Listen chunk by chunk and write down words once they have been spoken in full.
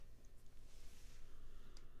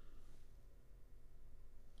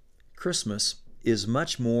Christmas is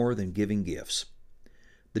much more than giving gifts.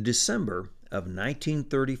 The December of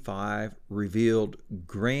 1935 revealed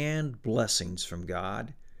grand blessings from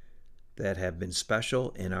God that have been special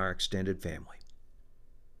in our extended family.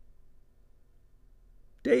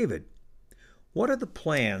 David, what are the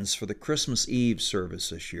plans for the Christmas Eve service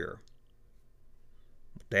this year?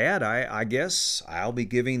 Dad, I guess I'll be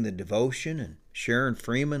giving the devotion and Sharon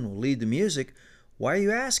Freeman will lead the music. Why are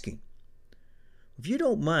you asking? If you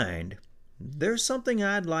don't mind, there's something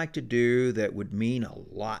I'd like to do that would mean a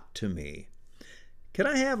lot to me. Can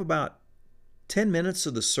I have about 10 minutes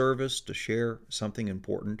of the service to share something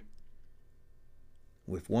important?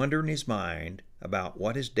 With wonder in his mind about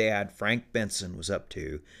what his dad, Frank Benson, was up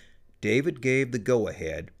to, David gave the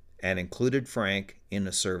go-ahead and included Frank in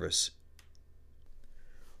the service.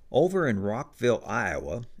 Over in Rockville,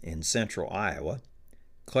 Iowa, in central Iowa,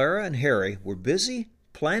 Clara and Harry were busy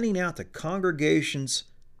planning out the congregation's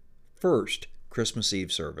first Christmas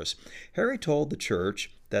Eve service. Harry told the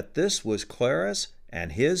church that this was Clara's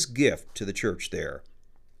and his gift to the church there.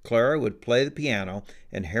 Clara would play the piano,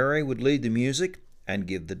 and Harry would lead the music and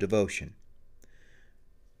give the devotion.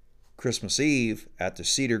 Christmas Eve at the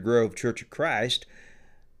Cedar Grove Church of Christ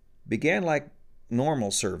began like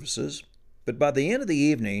normal services, but by the end of the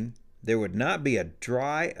evening, there would not be a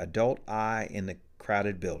dry adult eye in the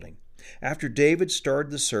crowded building. After David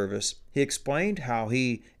started the service, he explained how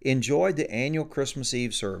he enjoyed the annual Christmas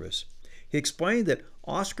Eve service. He explained that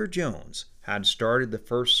Oscar Jones had started the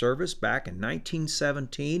first service back in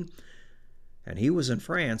 1917, and he was in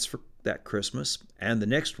France for that Christmas and the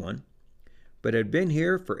next one, but had been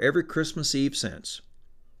here for every Christmas Eve since.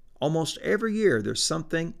 Almost every year there's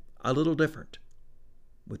something a little different.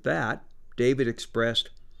 With that, David expressed,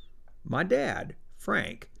 "My dad,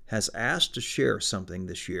 Frank, has asked to share something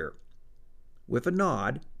this year." With a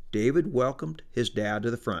nod, David welcomed his dad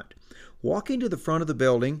to the front. Walking to the front of the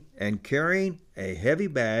building and carrying a heavy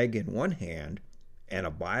bag in one hand and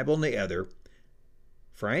a Bible in the other,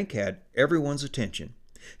 Frank had everyone's attention.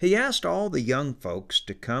 He asked all the young folks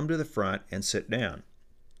to come to the front and sit down.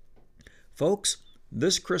 "Folks,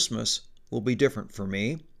 this Christmas will be different for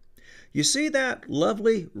me. You see that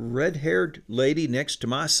lovely red-haired lady next to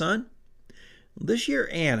my son? This year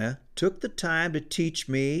Anna took the time to teach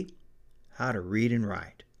me how to read and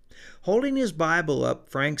write." Holding his Bible up,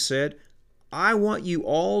 Frank said, "I want you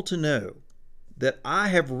all to know that I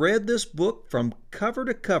have read this book from cover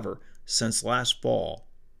to cover since last fall.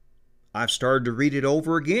 I've started to read it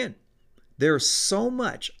over again. There's so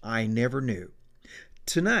much I never knew.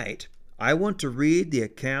 Tonight, I want to read the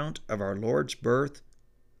account of our Lord's birth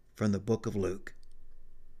from the book of Luke."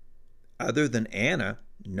 Other than Anna,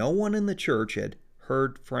 no one in the church had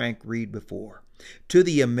heard Frank read before. To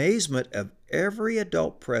the amazement of every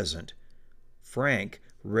adult present, Frank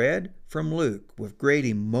read from Luke with great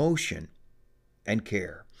emotion and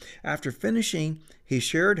care. After finishing, he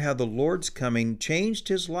shared how the Lord's coming changed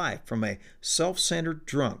his life from a self-centered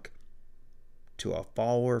drunk to a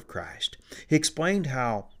follower of Christ. He explained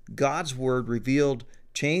how God's Word revealed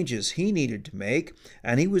changes he needed to make,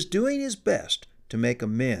 and he was doing his best to make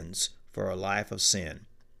amends for a life of sin.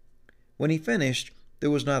 When he finished, there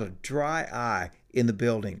was not a dry eye in the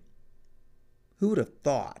building. Who would have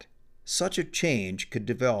thought such a change could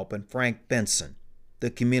develop in Frank Benson, the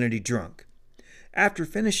community drunk? After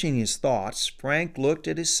finishing his thoughts, Frank looked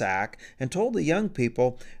at his sack and told the young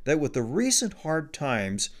people that with the recent hard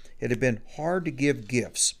times, it had been hard to give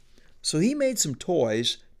gifts. So he made some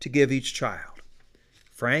toys to give each child.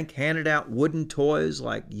 Frank handed out wooden toys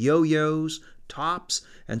like yo-yos, tops,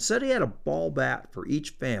 and said he had a ball bat for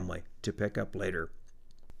each family to pick up later.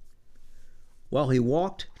 While he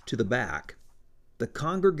walked to the back, the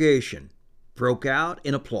congregation broke out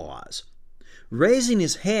in applause. Raising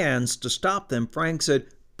his hands to stop them, Frank said,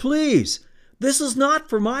 "Please, this is not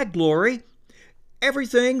for my glory.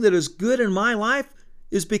 Everything that is good in my life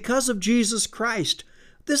is because of Jesus Christ.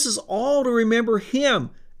 This is all to remember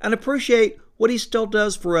Him and appreciate what He still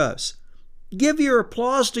does for us. Give your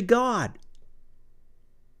applause to God."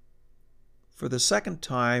 For the second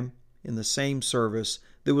time in the same service,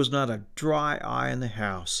 there was not a dry eye in the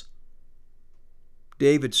house.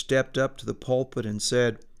 David stepped up to the pulpit and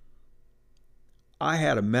said, "I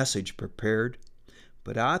had a message prepared,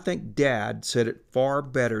 but I think Dad said it far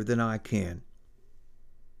better than I can.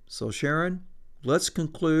 So Sharon, let's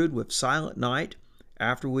conclude with Silent Night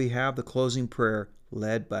after we have the closing prayer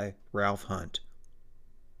led by Ralph Hunt."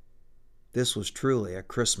 This was truly a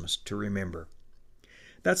Christmas to remember.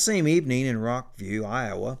 That same evening in Rockview,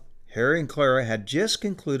 Iowa, Harry and Clara had just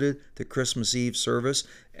concluded the Christmas Eve service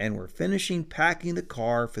and were finishing packing the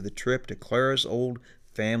car for the trip to Clara's old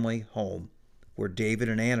family home where David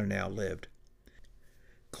and Anna now lived.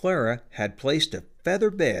 Clara had placed a feather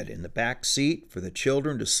bed in the back seat for the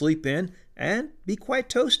children to sleep in and be quite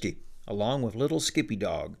toasty, along with little Skippy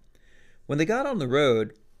Dog. When they got on the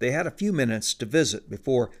road, they had a few minutes to visit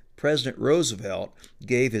before President Roosevelt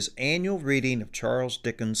gave his annual reading of Charles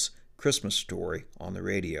Dickens' Christmas story on the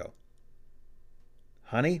radio.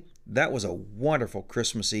 Honey, that was a wonderful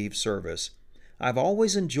Christmas Eve service. I've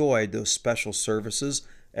always enjoyed those special services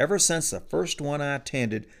ever since the first one I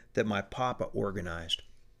attended that my papa organized.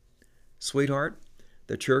 Sweetheart,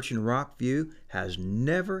 the church in Rockview has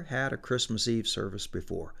never had a Christmas Eve service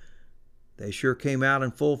before. They sure came out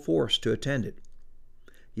in full force to attend it.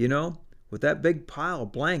 You know, with that big pile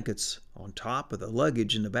of blankets on top of the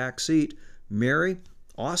luggage in the back seat, Mary,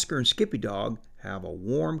 Oscar, and Skippy Dog have a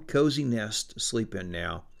warm, cozy nest to sleep in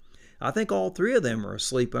now. I think all three of them are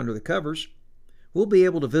asleep under the covers. We'll be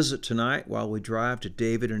able to visit tonight while we drive to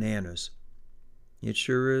David and Anna's. It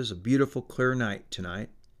sure is a beautiful, clear night tonight.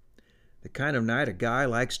 The kind of night a guy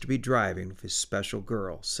likes to be driving with his special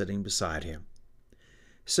girl sitting beside him.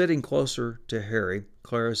 Sitting closer to Harry,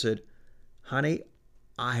 Clara said, Honey,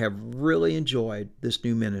 I have really enjoyed this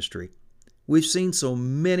new ministry. We've seen so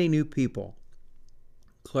many new people.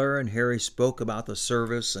 Clara and Harry spoke about the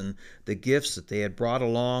service and the gifts that they had brought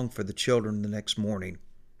along for the children the next morning.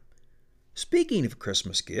 Speaking of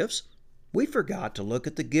Christmas gifts, we forgot to look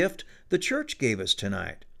at the gift the church gave us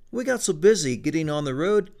tonight. We got so busy getting on the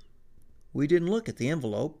road, we didn't look at the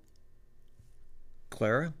envelope.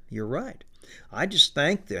 Clara, you're right. I just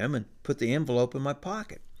thanked them and put the envelope in my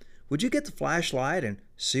pocket. Would you get the flashlight and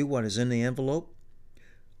see what is in the envelope?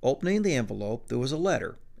 Opening the envelope, there was a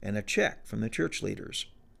letter and a check from the church leaders.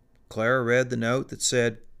 Clara read the note that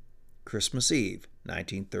said, Christmas Eve,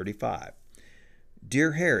 1935.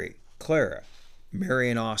 Dear Harry, Clara, Mary,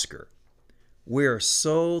 and Oscar, we are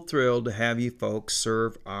so thrilled to have you folks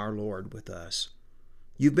serve our Lord with us.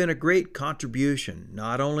 You've been a great contribution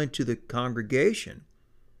not only to the congregation,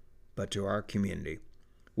 but to our community.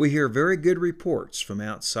 We hear very good reports from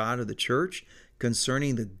outside of the church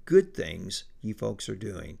concerning the good things you folks are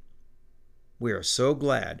doing. We are so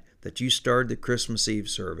glad that you started the Christmas Eve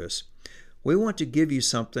service. We want to give you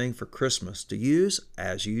something for Christmas to use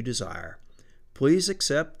as you desire. Please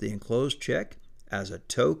accept the enclosed check as a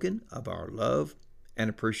token of our love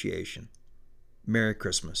and appreciation. Merry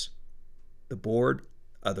Christmas. The Board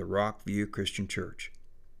of the Rockview Christian Church.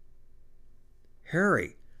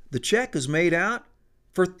 Harry, the check is made out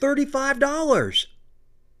for $35.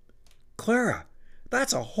 Clara,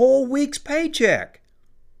 that's a whole week's paycheck.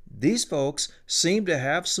 These folks seem to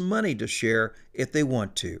have some money to share if they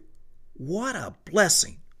want to. What a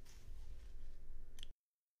blessing.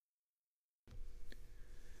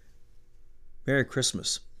 Merry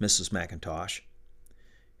Christmas, Mrs. McIntosh,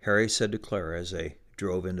 Harry said to Clara as they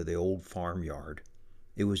drove into the old farmyard.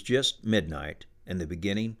 It was just midnight and the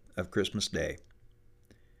beginning of Christmas Day.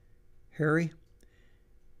 Harry,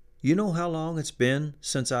 you know how long it's been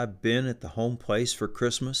since I've been at the home place for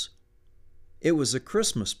Christmas? It was the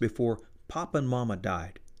Christmas before Papa and Mama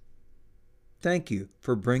died. Thank you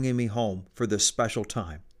for bringing me home for this special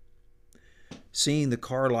time. Seeing the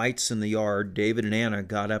car lights in the yard, David and Anna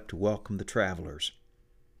got up to welcome the travelers.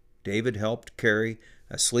 David helped carry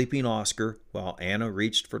a sleeping Oscar while Anna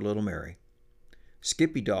reached for little Mary.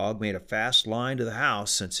 Skippy Dog made a fast line to the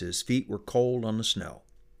house since his feet were cold on the snow.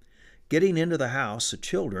 Getting into the house, the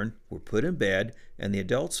children were put in bed and the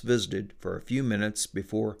adults visited for a few minutes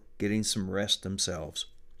before getting some rest themselves.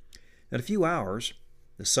 In a few hours,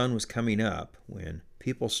 the sun was coming up when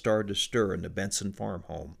people started to stir in the Benson farm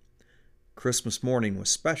home. Christmas morning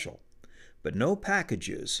was special, but no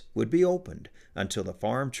packages would be opened until the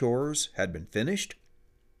farm chores had been finished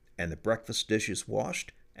and the breakfast dishes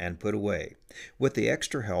washed and put away. With the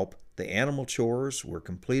extra help, the animal chores were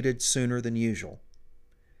completed sooner than usual.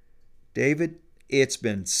 David, it's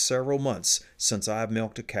been several months since I've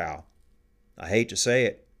milked a cow. I hate to say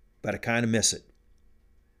it, but I kind of miss it.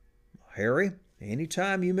 Harry,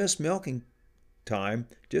 anytime you miss milking time,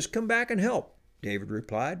 just come back and help, David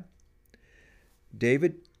replied.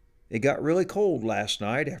 David, it got really cold last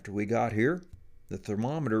night after we got here. The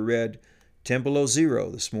thermometer read 10 below zero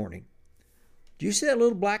this morning. Do you see that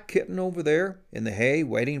little black kitten over there in the hay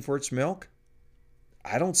waiting for its milk?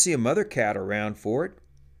 I don't see a mother cat around for it.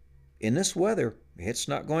 In this weather, it's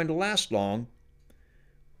not going to last long.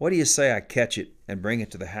 What do you say I catch it and bring it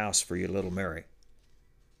to the house for you, little Mary?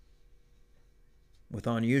 With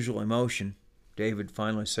unusual emotion, David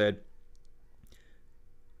finally said,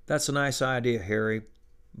 That's a nice idea, Harry,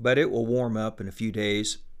 but it will warm up in a few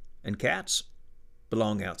days, and cats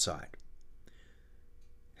belong outside.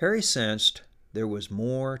 Harry sensed there was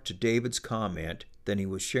more to David's comment than he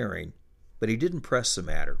was sharing, but he didn't press the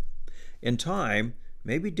matter. In time,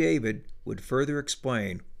 maybe David would further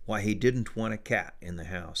explain why he didn't want a cat in the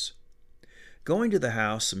house. Going to the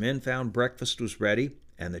house, the men found breakfast was ready,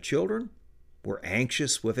 and the children were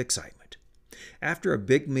anxious with excitement. After a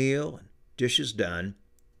big meal and dishes done,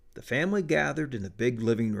 the family gathered in the big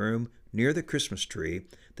living room near the Christmas tree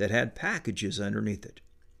that had packages underneath it.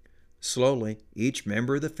 Slowly, each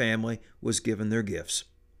member of the family was given their gifts.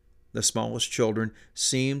 The smallest children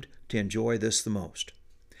seemed to enjoy this the most.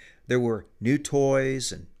 There were new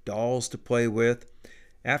toys and dolls to play with.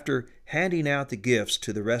 After handing out the gifts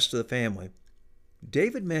to the rest of the family,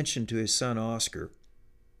 David mentioned to his son Oscar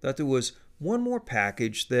that there was one more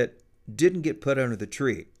package that didn't get put under the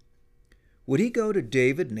tree. Would he go to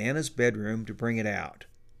David and Anna's bedroom to bring it out?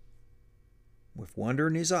 With wonder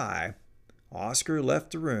in his eye, Oscar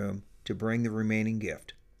left the room to bring the remaining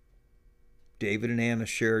gift. David and Anna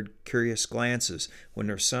shared curious glances when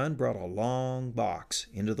their son brought a long box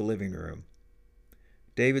into the living room.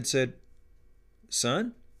 David said,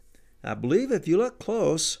 "Son, I believe if you look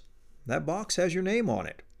close, that box has your name on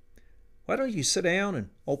it. Why don't you sit down and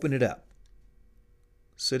open it up?"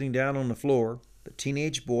 Sitting down on the floor, the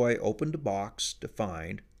teenage boy opened the box to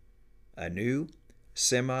find a new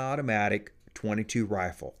semi-automatic .22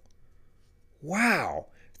 rifle. "Wow!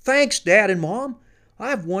 Thanks, Dad and Mom!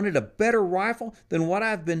 I've wanted a better rifle than what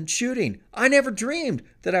I've been shooting. I never dreamed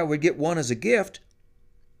that I would get one as a gift."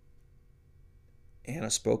 Anna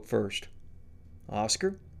spoke first.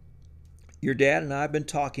 "Oscar, your dad and I have been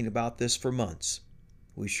talking about this for months.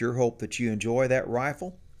 We sure hope that you enjoy that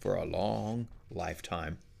rifle for a long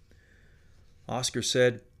lifetime." Oscar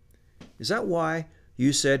said, "Is that why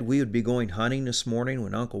you said we would be going hunting this morning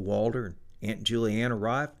when Uncle Walter and Aunt Julianne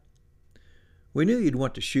arrived? We knew you'd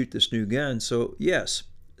want to shoot this new gun, so yes,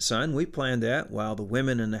 son, we planned that while the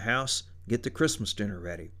women in the house get the Christmas dinner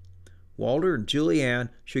ready. Walter and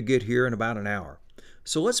Julianne should get here in about an hour.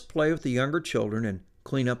 So let's play with the younger children and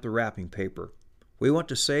clean up the wrapping paper. We want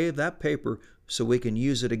to save that paper so we can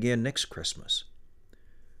use it again next Christmas."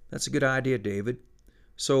 "That's a good idea, David.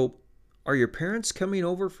 So, are your parents coming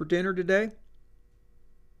over for dinner today?"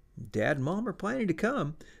 "Dad and Mom are planning to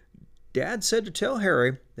come. Dad said to tell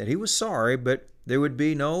Harry that he was sorry, but there would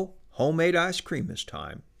be no homemade ice cream this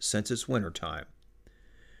time, since it's winter time."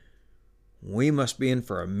 "We must be in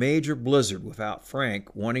for a major blizzard without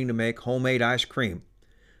Frank wanting to make homemade ice cream.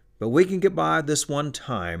 But we can get by this one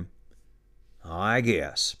time, I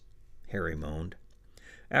guess," Harry moaned.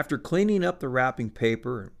 After cleaning up the wrapping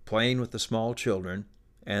paper and playing with the small children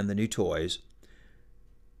and the new toys,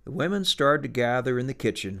 the women started to gather in the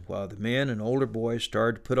kitchen while the men and older boys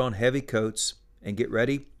started to put on heavy coats and get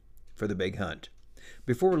ready for the big hunt.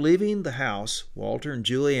 Before leaving the house, Walter and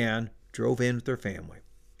Julianne drove in with their family.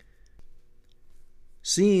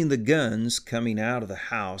 Seeing the guns coming out of the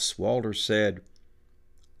house, Walter said,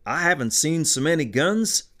 "I haven't seen so many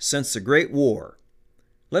guns since the Great War.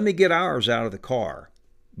 Let me get ours out of the car.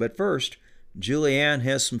 But first, Julianne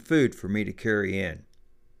has some food for me to carry in.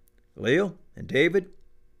 Leo and David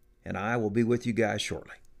and I will be with you guys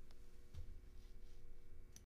shortly."